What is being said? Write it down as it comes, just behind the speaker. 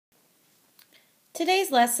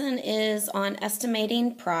Today's lesson is on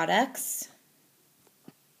estimating products.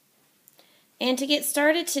 And to get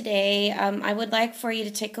started today, I would like for you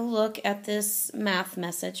to take a look at this math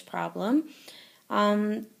message problem.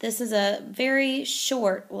 This is a very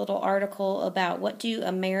short little article about what do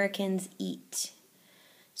Americans eat.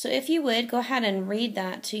 So if you would, go ahead and read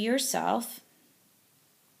that to yourself.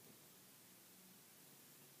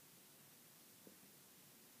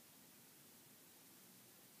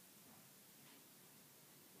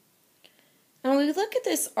 And when we look at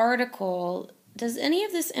this article, does any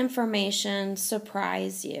of this information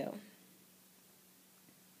surprise you?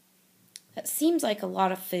 That seems like a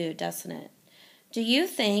lot of food, doesn't it? Do you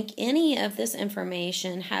think any of this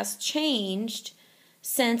information has changed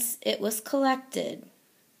since it was collected?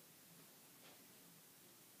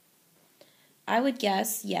 I would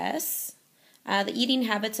guess yes. The eating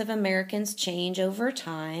habits of Americans change over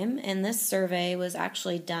time, and this survey was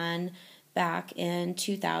actually done back in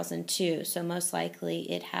 2002, so most likely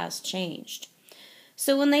it has changed.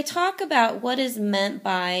 So when they talk about what is meant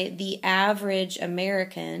by the average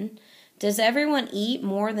American, does everyone eat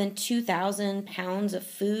more than 2,000 pounds of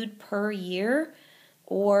food per year,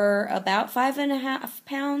 or about 5.5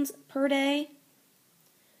 pounds per day?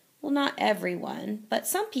 Well, not everyone, but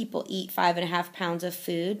some people eat 5.5 pounds of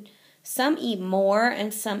food. Some eat more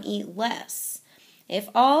and some eat less. If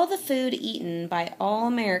all the food eaten by all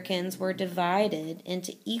Americans were divided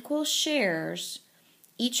into equal shares,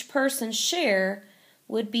 each person's share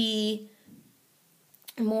would be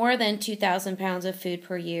more than 2,000 pounds of food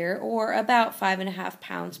per year, or about 5.5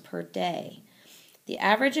 pounds per day. The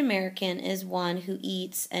average American is one who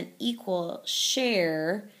eats an equal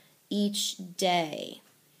share each day.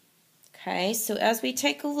 Okay, so as we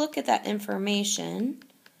take a look at that information,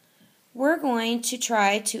 we're going to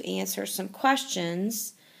try to answer some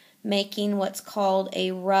questions, making what's called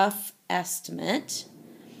a rough estimate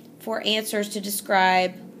for answers to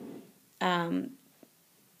describe the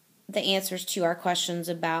answers to our questions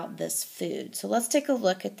about this food. So let's take a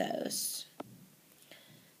look at those.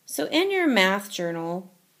 So in your math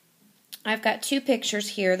journal, I've got two pictures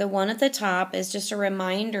here. The one at the top is just a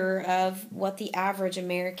reminder of what the average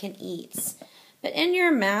American eats. But in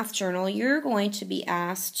your math journal, you're going to be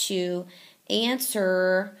asked to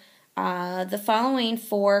answer the following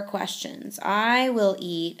 4 questions. I will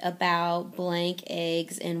eat about blank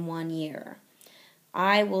eggs in 1 year.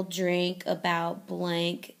 I will drink about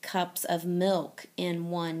blank cups of milk in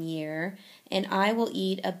 1 year. And I will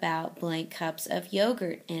eat about blank cups of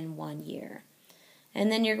yogurt in 1 year.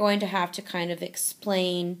 And then you're going to have to kind of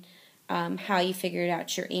explain how you figured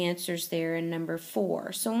out your answers there in number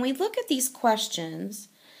 4. So when we look at these questions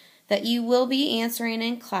that you will be answering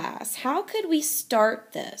in class, how could we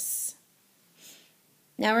start this?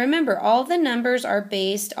 Now remember, all the numbers are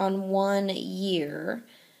based on 1 year.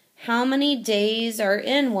 How many days are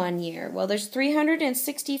in 1 year? Well, there's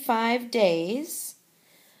 365 days.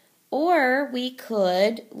 Or we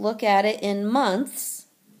could look at it in months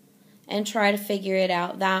and try to figure it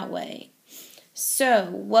out that way.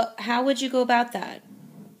 So, how would you go about that?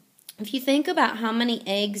 If you think about how many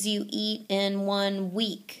eggs you eat in 1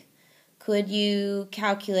 week, could you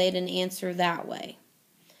calculate an answer that way?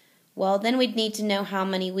 Well, then we'd need to know how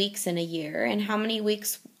many weeks in a year, and how many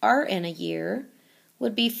weeks are in a year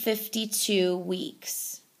would be 52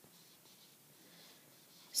 weeks.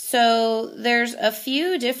 So there's a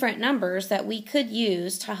few different numbers that we could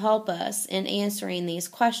use to help us in answering these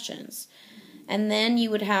questions. And then you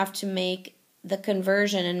would have to make the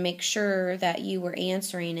conversion and make sure that you were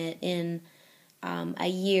answering it in a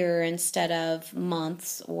year instead of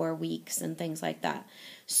months or weeks and things like that.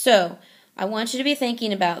 So I want you to be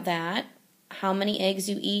thinking about that. How many eggs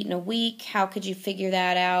you eat in a week, how could you figure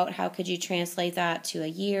that out? How could you translate that to a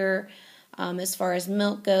year? As far as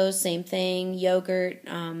milk goes, same thing. Yogurt,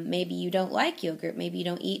 maybe you don't like yogurt. Maybe you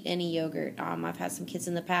don't eat any yogurt. I've had some kids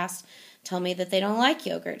in the past tell me that they don't like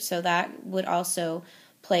yogurt, so that would also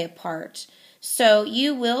play a part. So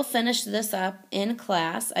you will finish this up in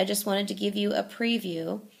class. I just wanted to give you a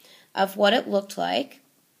preview of what it looked like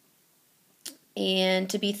and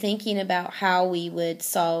to be thinking about how we would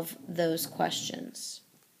solve those questions.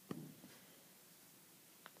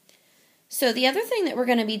 So the other thing that we're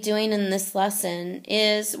going to be doing in this lesson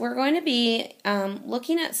is we're going to be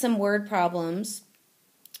looking at some word problems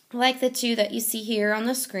like the 2 that you see here on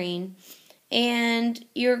the screen, and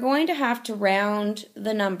you're going to have to round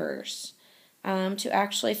the numbers to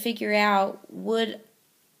actually figure out would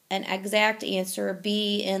an exact answer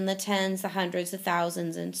be in the tens, the hundreds, the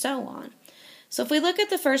thousands, and so on. So if we look at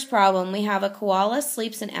the first problem, we have a koala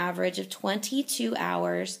sleeps an average of 22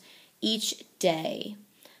 hours each day.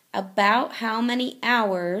 about how many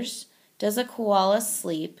hours does a koala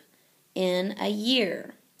sleep in a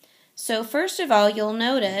year? So first of all, you'll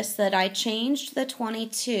notice that I changed the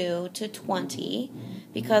 22 to 20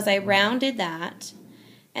 because I rounded that.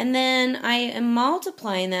 And then I am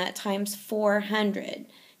multiplying that times 400.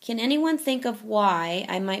 Can anyone think of why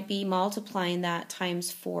I might be multiplying that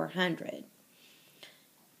times 400?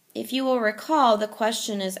 If you will recall, the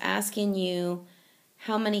question is asking you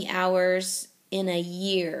how many hours in a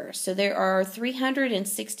year. So there are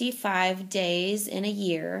 365 days in a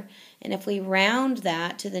year, and if we round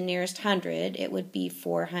that to the nearest hundred, it would be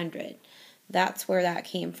 400. That's where that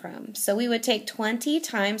came from. So we would take 20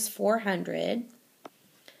 times 400,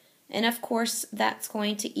 and of course that's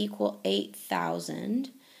going to equal 8,000.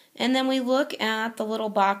 And then we look at the little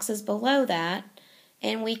boxes below that,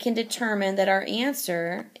 and we can determine that our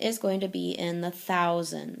answer is going to be in the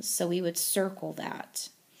thousands. So we would circle that.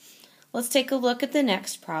 Let's take a look at the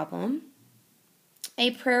next problem.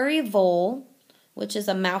 A prairie vole, which is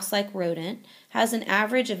a mouse-like rodent, has an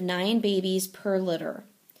average of 9 babies per litter.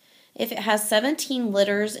 If it has 17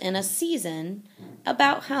 litters in a season,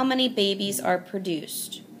 about how many babies are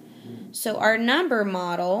produced? So our number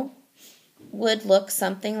model would look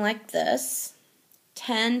something like this: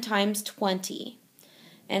 10 times 20.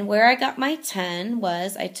 And where I got my 10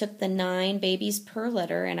 was I took the 9 babies per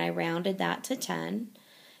litter and I rounded that to 10.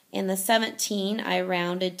 And the 17 I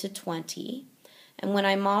rounded to 20. And when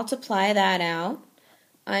I multiply that out,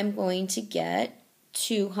 I'm going to get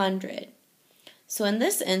 200. So in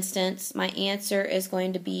this instance, my answer is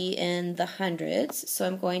going to be in the hundreds. So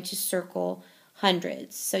I'm going to circle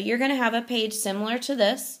hundreds. So you're going to have a page similar to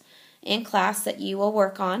this in class that you will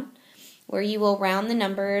work on, where you will round the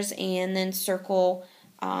numbers and then circle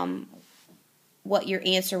what your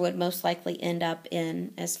answer would most likely end up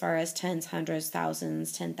in as far as tens, hundreds,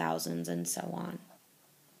 thousands, 10,000s, and so on.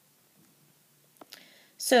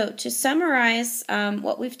 So to summarize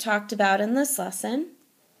what we've talked about in this lesson,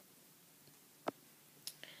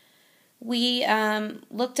 we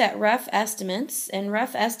looked at rough estimates, and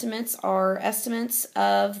rough estimates are estimates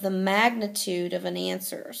of the magnitude of an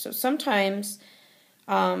answer. So sometimes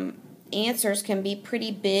answers can be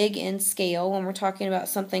pretty big in scale. When we're talking about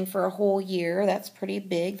something for a whole year, that's pretty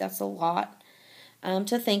big. That's a lot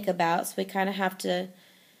to think about. So we kind of have to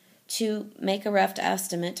make a rough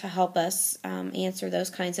estimate to help us answer those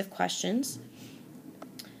kinds of questions.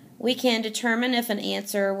 We can determine if an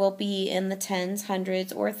answer will be in the tens,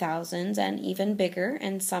 hundreds, or thousands, and even bigger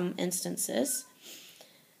in some instances.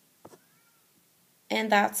 And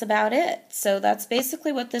that's about it. So that's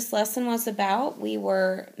basically what this lesson was about. We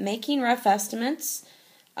were making rough estimates,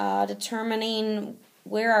 determining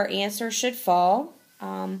where our answer should fall,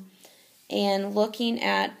 and looking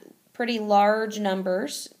at pretty large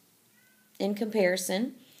numbers in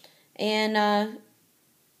comparison. And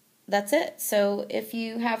that's it. So if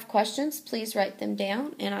you have questions, please write them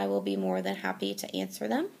down, and I will be more than happy to answer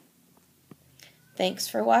them. Thanks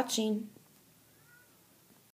for watching.